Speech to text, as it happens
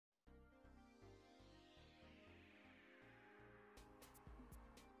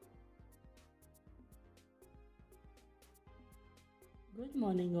Good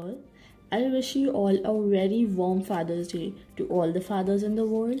morning, all. I wish you all a very warm Father's Day. To all the fathers in the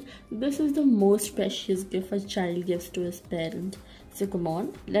world, this is the most precious gift a child gives to his parent. So come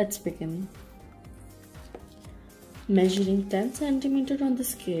on, let's begin. Measuring 10 centimeters on the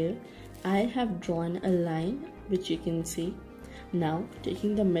scale, I have drawn a line which you can see. Now,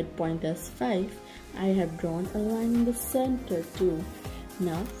 taking the midpoint as 5, I have drawn a line in the center too.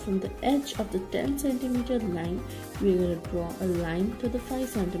 Now, from the edge of the 10 centimeter line, we are going to draw a line to the 5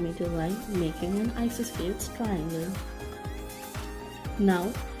 centimeter line, making an isosceles triangle.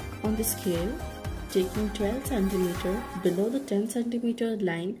 Now, on the scale, taking 12 centimeter below the 10 centimeter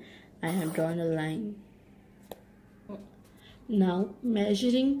line, I have drawn a line. Now,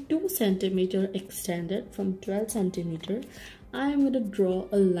 measuring 2 centimeter extended from 12 centimeter, I am going to draw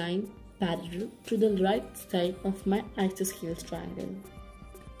a line parallel to the right side of my isosceles triangle.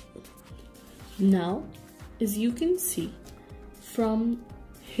 Now, as you can see from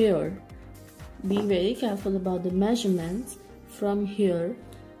here, be very careful about the measurements. From here,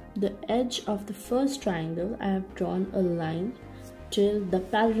 the edge of the first triangle, I have drawn a line till the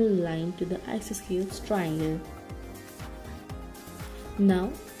parallel line to the isosceles triangle.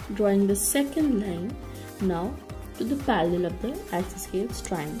 Now, drawing the second line now to the parallel of the isosceles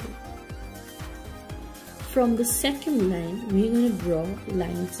triangle. From the second line, we are going to draw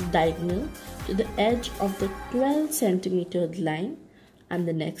lines diagonal to the edge of the 12 centimeter line, and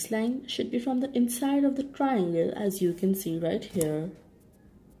the next line should be from the inside of the triangle, as you can see right here.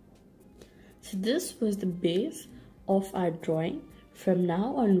 So this was the base of our drawing. From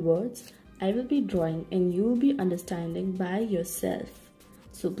now onwards, I will be drawing and you will be understanding by yourself.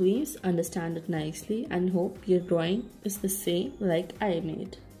 So please understand it nicely and hope your drawing is the same like I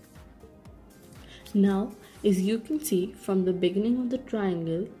made. Now, as you can see from the beginning of the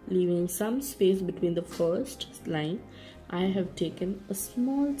triangle, leaving some space between the first line, I have taken a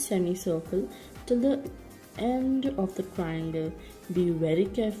small semicircle till the end of the triangle. Be very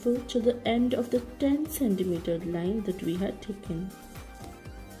careful till the end of the 10 centimeter line that we had taken.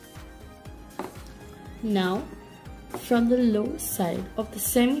 Now, from the lower side of the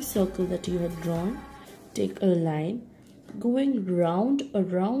semicircle that you had drawn, take a line going round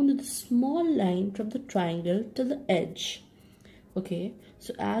around the small line from the triangle to the edge. Okay,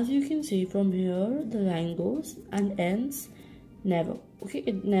 so as you can see from here, the line goes and ends never. Okay,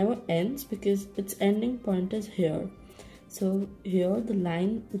 it never ends because its ending point is here. So here the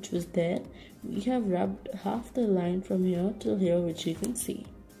line which was there, we have rubbed half the line from here till here, which you can see.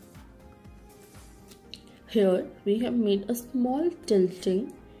 Here we have made a small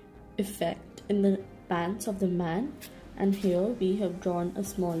tilting effect in the pants of the man, and here we have drawn a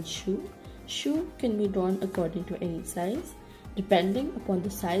small shoe. Shoe can be drawn according to any size, depending upon the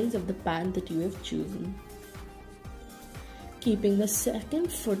size of the pant that you have chosen. Keeping the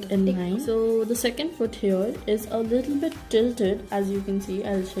second foot in mind. So the second foot here is a little bit tilted, as you can see.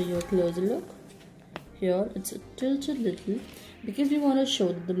 I'll show you a closer look. Here it's a tilted little because we want to show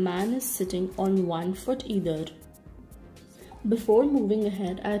that the man is sitting on one foot either. Before moving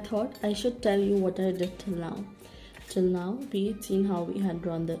ahead, I thought I should tell you what I did till now. Till now, we had seen how we had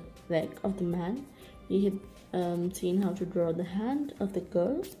drawn the leg of the man. We had seen how to draw the hand of the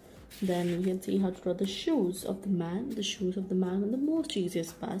girl. Then we had seen how to draw the shoes of the man. The shoes of the man are the most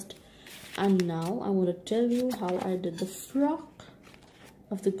easiest part. And now I want to tell you how I did the frock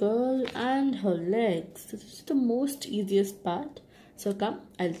of the girl and her legs. This is the most easiest part. So come,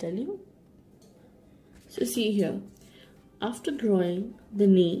 I'll tell you. So see here. After drawing the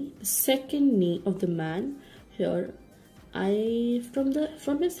knee, the second knee of the man, here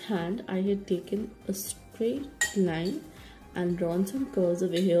from his hand I had taken a straight line and drawn some curves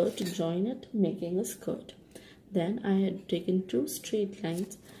over here to join it, making a skirt. Then I had taken 2 straight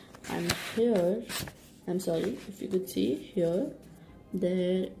lines, and here, I'm sorry if you could see here,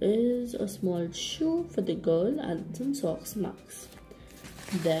 there is a small shoe for the girl and some socks marks.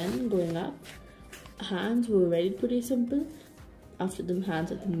 Then going up, hands were very pretty simple. After the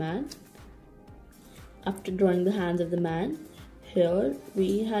hands of the man, after drawing the hands of the man, here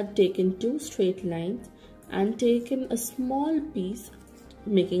we had taken 2 straight lines and taken a small piece,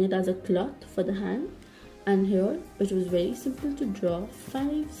 making it as a cloth for the hand. And here it was very simple to draw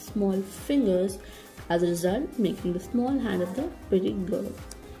 5 small fingers, as a result making the small hand of the pretty girl.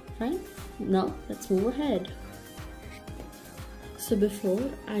 Fine, now let's move ahead. So before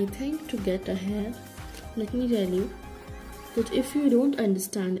I think to get ahead, let me tell you that if you don't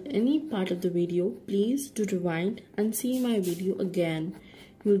understand any part of the video, please do rewind and see my video again.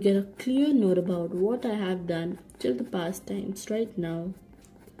 You'll get a clear note about what I have done till the past times right now.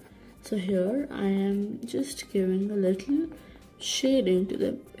 So here I am just giving a little shading to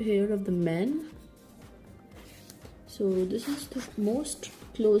the hair of the men. So this is the most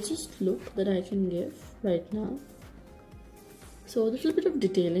closest look that I can give right now. So a little bit of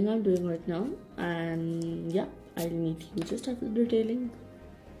detailing I'm doing right now, and yeah, I'll meet you just after the detailing.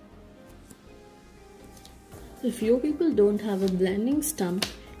 If you people don't have a blending stump,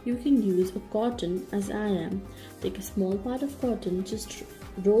 you can use a cotton as I am. Take a small part of cotton, just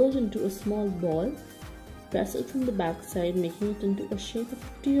roll it into a small ball, press it from the back side, making it into a shape of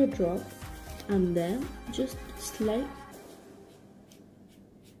a teardrop, and then just slide.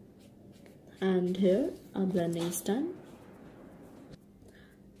 And here our blending is done.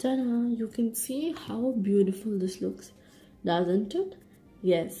 Ta-da! You can see how beautiful this looks, doesn't it?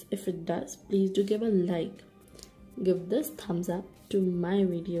 Yes, if it does, please do give a like. Give this thumbs up to my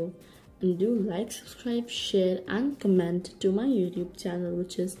video, and do like, subscribe, share and comment to my YouTube channel,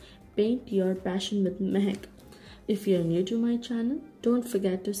 which is Paint Your Passion with Mehak. If you are new to my channel, don't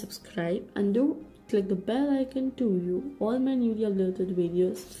forget to subscribe and do click the bell icon to view all my newly uploaded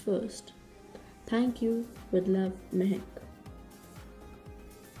videos first. Thank you. With love, Mehak.